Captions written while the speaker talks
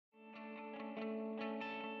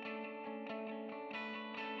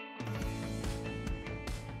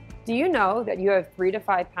Do you know that you have 3 to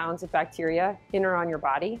 5 pounds of bacteria in or on your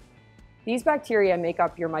body? These bacteria make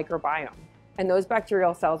up your microbiome, and those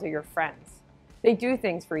bacterial cells are your friends. They do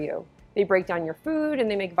things for you. They break down your food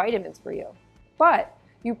and they make vitamins for you. But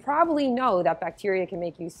you probably know that bacteria can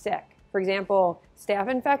make you sick. For example, staph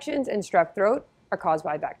infections and strep throat are caused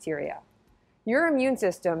by bacteria. Your immune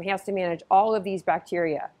system has to manage all of these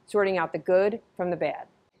bacteria, sorting out the good from the bad.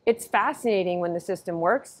 It's fascinating when the system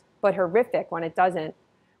works, but horrific when it doesn't.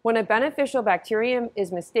 When a beneficial bacterium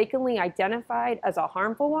is mistakenly identified as a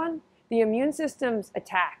harmful one, the immune system's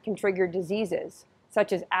attack can trigger diseases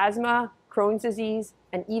such as asthma, Crohn's disease,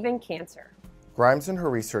 and even cancer. Grimes and her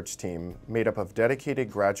research team, made up of dedicated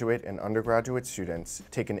graduate and undergraduate students,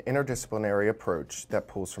 take an interdisciplinary approach that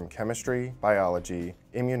pulls from chemistry, biology,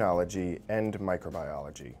 immunology, and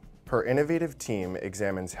microbiology. Her innovative team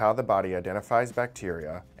examines how the body identifies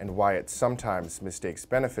bacteria and why it sometimes mistakes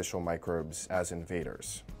beneficial microbes as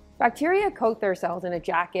invaders. Bacteria coat their cells in a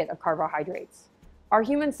jacket of carbohydrates. Our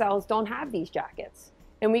human cells don't have these jackets,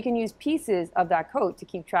 and we can use pieces of that coat to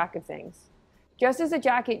keep track of things. Just as a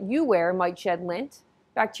jacket you wear might shed lint,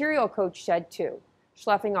 bacterial coats shed too,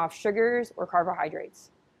 sloughing off sugars or carbohydrates.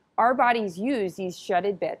 Our bodies use these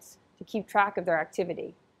shedded bits to keep track of their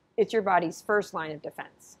activity. It's your body's first line of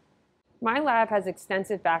defense. My lab has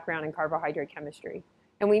extensive background in carbohydrate chemistry,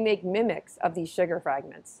 and we make mimics of these sugar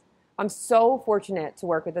fragments. I'm so fortunate to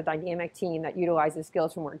work with a dynamic team that utilizes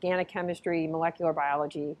skills from organic chemistry, molecular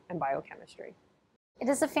biology, and biochemistry. It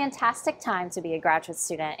is a fantastic time to be a graduate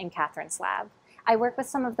student in Catherine's lab. I work with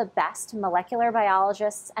some of the best molecular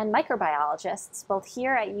biologists and microbiologists, both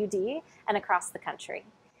here at UD and across the country.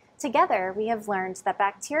 Together, we have learned that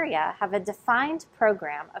bacteria have a defined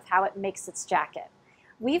program of how it makes its jacket.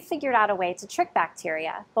 We've figured out a way to trick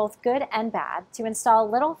bacteria, both good and bad, to install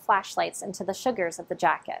little flashlights into the sugars of the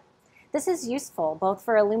jacket. This is useful both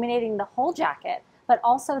for illuminating the whole jacket, but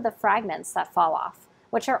also the fragments that fall off,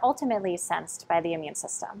 which are ultimately sensed by the immune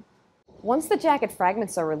system. Once the jacket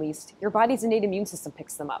fragments are released, your body's innate immune system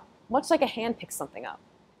picks them up, much like a hand picks something up.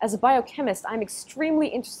 As a biochemist, I'm extremely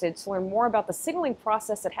interested to learn more about the signaling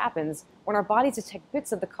process that happens when our bodies detect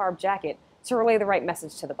bits of the carb jacket to relay the right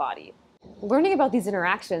message to the body. Learning about these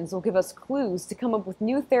interactions will give us clues to come up with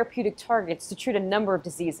new therapeutic targets to treat a number of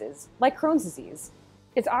diseases, like Crohn's disease.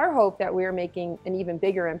 It's our hope that we are making an even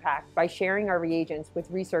bigger impact by sharing our reagents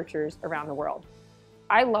with researchers around the world.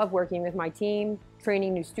 I love working with my team,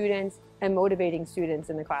 training new students, and motivating students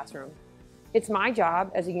in the classroom. It's my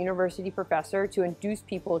job as a university professor to induce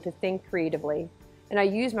people to think creatively, and I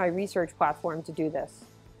use my research platform to do this.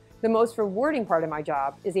 The most rewarding part of my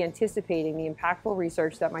job is anticipating the impactful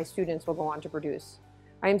research that my students will go on to produce.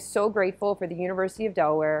 I am so grateful for the University of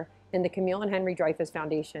Delaware and the Camille and Henry Dreyfus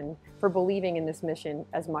Foundation for believing in this mission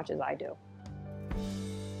as much as I do.